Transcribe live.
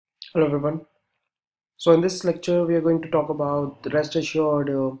Hello everyone. So in this lecture we are going to talk about REST assured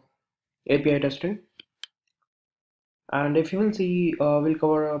API testing, and if you will see we'll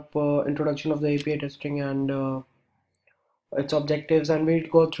cover up introduction of the API testing and its objectives, and we'll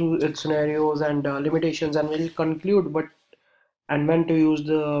go through its scenarios and limitations, and we'll conclude but and when to use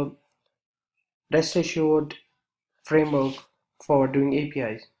the REST assured framework for doing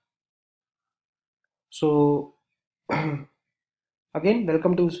APIs. So again,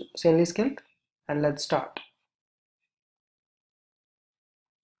 welcome to Sanely Skilled, and let's start.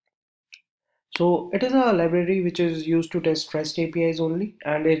 So it is a library which is used to test REST APIs only,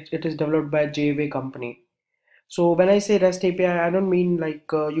 and it is developed by JWay company. So when I say REST API, I don't mean like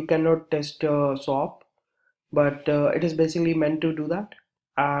you cannot test SOAP, but it is basically meant to do that.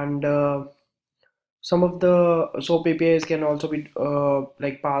 And some of the SOAP APIs can also be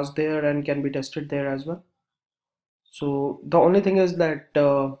like passed there and can be tested there as well. So the only thing is that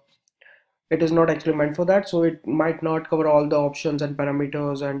it is not actually meant for that, so it might not cover all the options and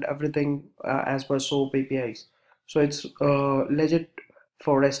parameters and everything as per SOAP APIs. So it's legit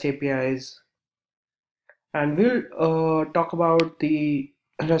for REST APIs, and we'll talk about the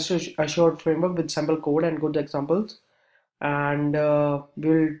REST assured framework with sample code and good examples, and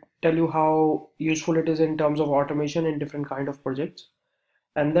we'll tell you how useful it is in terms of automation in different kind of projects,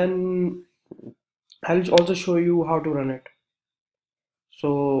 and then I'll also show you how to run it.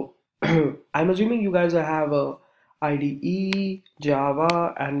 So I'm assuming you guys have a IDE,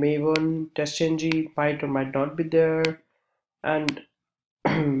 Java, and Maven, TestNG, Python might not be there, and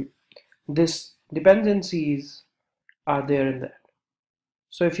this dependencies are there in there.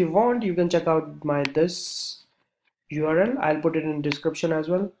 So if you want, you can check out my this URL. I'll put it in description as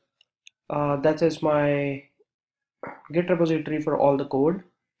well. That is my Git repository for all the code.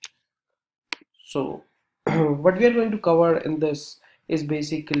 So what we are going to cover in this is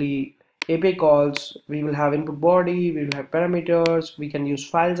basically API calls. We will have input body, we will have parameters, we can use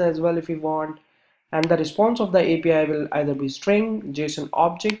files as well if we want, and the response of the API will either be string, JSON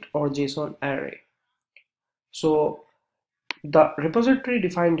object, or JSON array. So the repository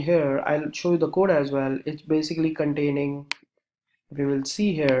defined here, I'll show you the code as well. It's basically containing, we will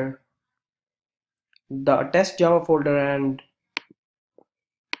see here, the test Java folder and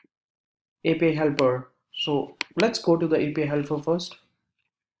API helper. So let's go to the API helper first.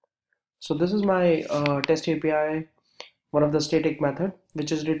 So this is my test API, one of the static method,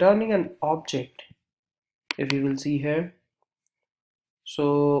 which is returning an object, if you will see here.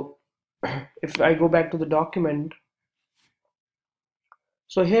 So if I go back to the document,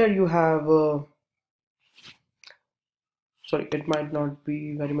 so here you have, sorry, it might not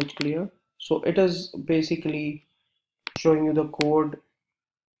be very much clear. So it is basically showing you the code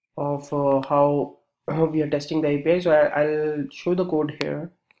of how we are testing the API. So I'll show the code here.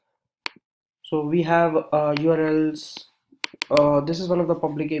 So we have URLs. This is one of the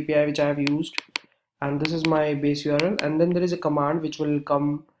public API which I have used, and this is my base URL, and then there is a command which will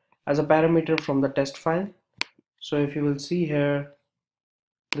come as a parameter from the test file. So if you will see here,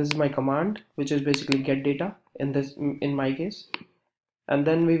 this is my command, which is basically get data in my case, and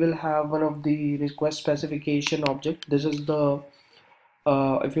then we will have one of the request specification object. This is the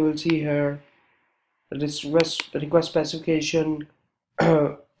if you will see here, request specification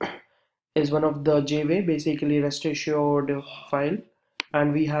is one of the JWay, basically rest assured file,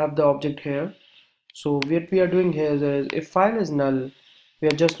 and we have the object here. So what we are doing here is if file is null, we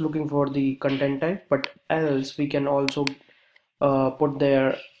are just looking for the content type, but else we can also put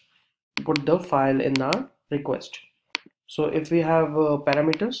the file in our request. So if we have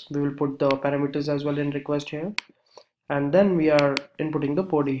parameters, we will put the parameters as well in request here, and then we are inputting the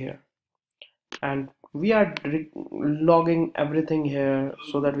body here, and we are logging everything here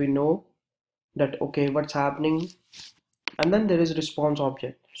so that we know that okay, what's happening. And then there is response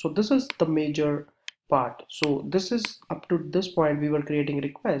object. So this is the major part. So this is up to this point we were creating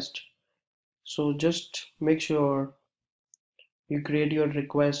request. So just make sure you create your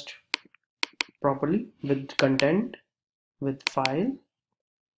request properly with content, with file,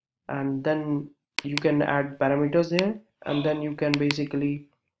 and then you can add parameters there, and then you can basically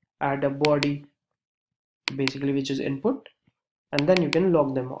add a body, basically, which is input, and then you can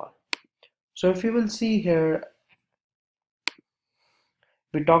log them all. So if you will see here,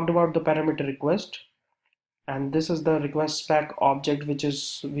 we talked about the parameter request, and this is the request spec object which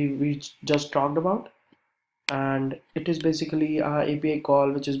is we just talked about, and it is basically a API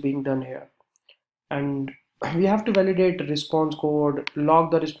call which is being done here, and we have to validate response code,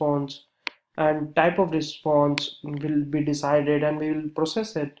 log the response, and type of response will be decided, and we will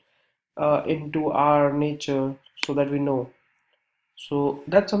process it into our nature so that we know. So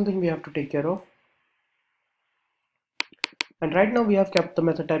that's something we have to take care of. And right now we have kept the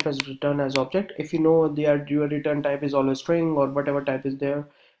method type as return as object. If you know your return type is always string or whatever type is there,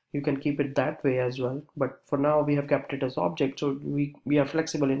 you can keep it that way as well. But for now we have kept it as object, so we are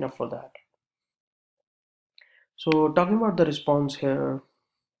flexible enough for that. So talking about the response here,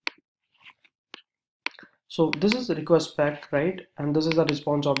 so this is the request spec, right? And this is a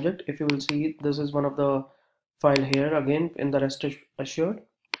response object. If you will see, this is one of the file here again in the rest assured.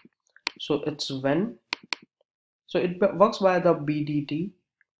 So it's when, so it works by the BDD,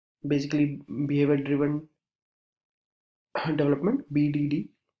 basically behavior driven development, BDD.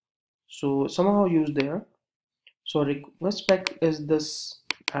 So somehow used there. So request spec is this,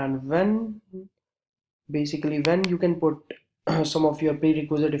 and when, basically when you can put some of your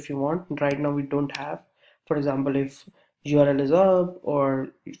prerequisite if you want. Right now we don't have. For example, if URL is up, or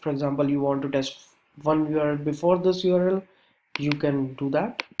for example you want to test one URL before this URL, you can do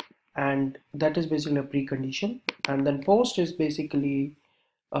that, and that is basically a precondition. And then post is basically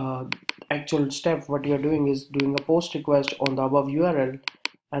actual step. What you're doing is doing a post request on the above URL,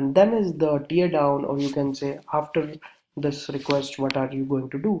 and then is the tear down, or you can say after this request what are you going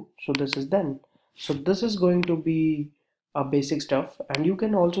to do. So this is then, so this is going to be a basic stuff, and you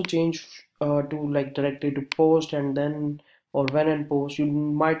can also change to like directly to post and then, or when and post. You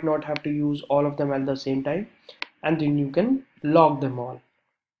might not have to use all of them at the same time, and then you can log them all.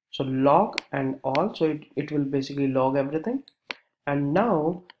 So log and all, so it will basically log everything. And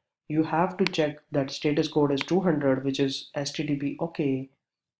now you have to check that status code is 200, which is HTTP okay.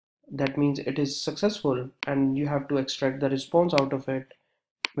 That means it is successful, and you have to extract the response out of it,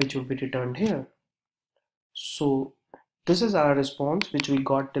 which will be returned here. So this is our response which we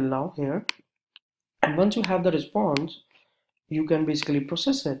got till now here. And once you have the response, you can basically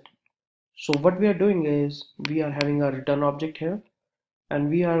process it. So what we are doing is we are having a return object here, and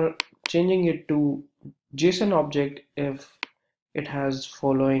we are changing it to JSON object if it has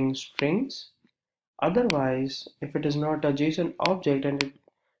following strings. Otherwise, if it is not a JSON object and it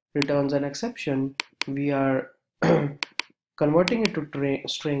returns an exception, we are converting it to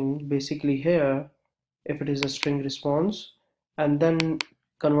string basically here if it is a string response, and then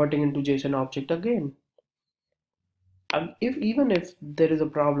converting into JSON object again. If even if there is a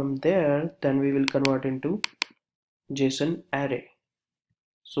problem there, then we will convert into JSON array.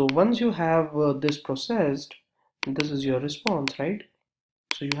 So once you have this processed, this is your response, right?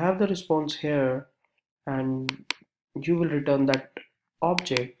 So you have the response here, and you will return that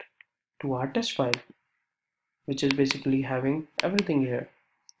object to our test file, which is basically having everything here.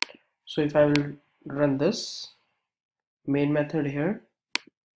 So if I will run this main method here,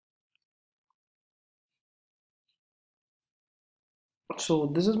 so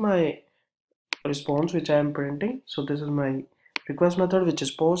this is my response which I am printing. So this is my request method, which is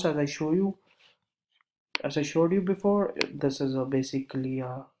post, as I showed you before. This is basically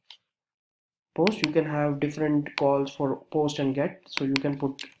a post. You can have different calls for post and get, so you can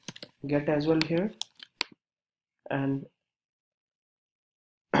put get as well here, and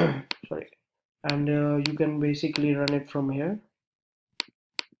sorry, and you can basically run it from here.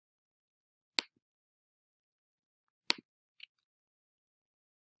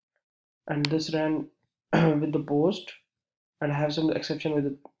 And this ran with the post, and I have some exception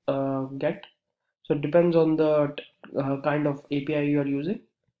with the get. So it depends on the kind of API you are using.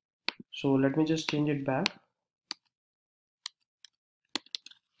 So let me just change it back.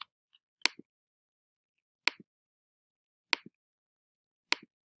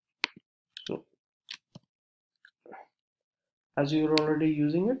 So as you're already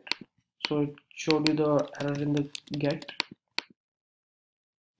using it, so it showed you the error in the get.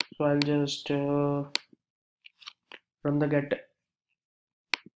 So I'll just run the get.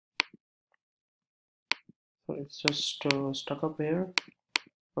 So it's just stuck up here.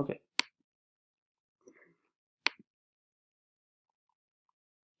 Okay.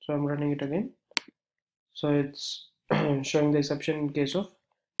 So I'm running it again. So it's showing the exception in case of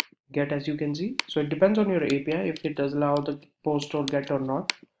get, as you can see. So it depends on your API if it does allow the post or get or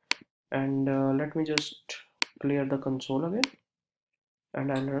not. And let me just clear the console again,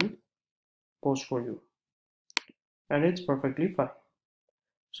 and I'll run post for you, and it's perfectly fine.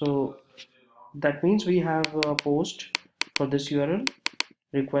 So that means we have a post for this URL,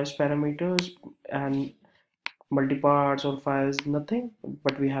 request parameters and multiparts or files, nothing,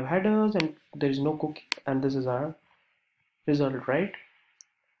 but we have headers and there is no cookie, and this is our result, right?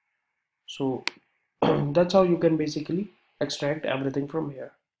 So that's how you can basically extract everything from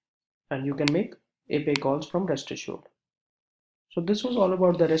here, and you can make API calls from REST assured. So this was all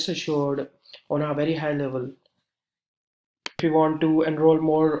about the REST assured on a very high level. if you want to enroll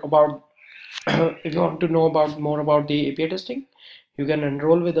more about if you want to know about more about the API testing, you can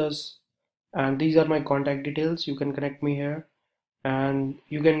enroll with us, and these are my contact details. You can connect me here, and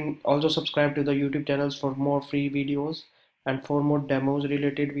you can also subscribe to the YouTube channels for more free videos and for more demos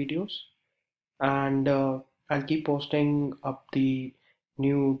related videos. And I'll keep posting up the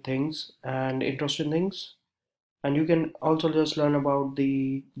new things and interesting things. And you can also just learn about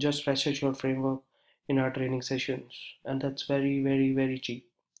the Just Rest Assured framework in our training sessions, and that's very, very, very cheap.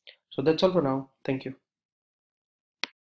 So that's all for now. Thank you.